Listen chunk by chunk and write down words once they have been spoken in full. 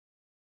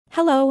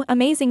Hello,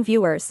 amazing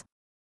viewers.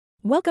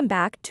 Welcome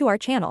back to our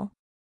channel.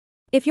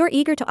 If you're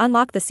eager to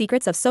unlock the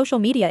secrets of social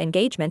media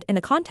engagement in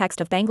the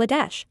context of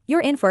Bangladesh,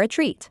 you're in for a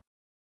treat.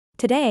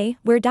 Today,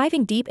 we're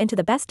diving deep into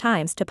the best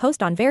times to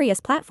post on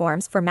various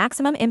platforms for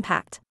maximum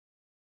impact.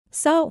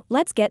 So,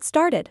 let's get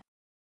started.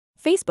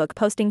 Facebook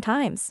posting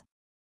times.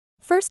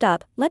 First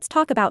up, let's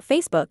talk about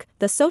Facebook,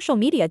 the social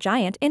media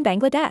giant in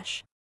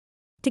Bangladesh.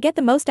 To get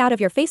the most out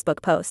of your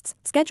Facebook posts,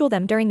 schedule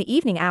them during the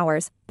evening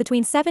hours,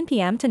 between 7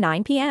 p.m. to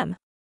 9 p.m.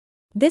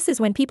 This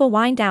is when people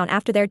wind down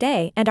after their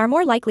day and are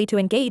more likely to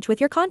engage with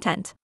your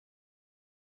content.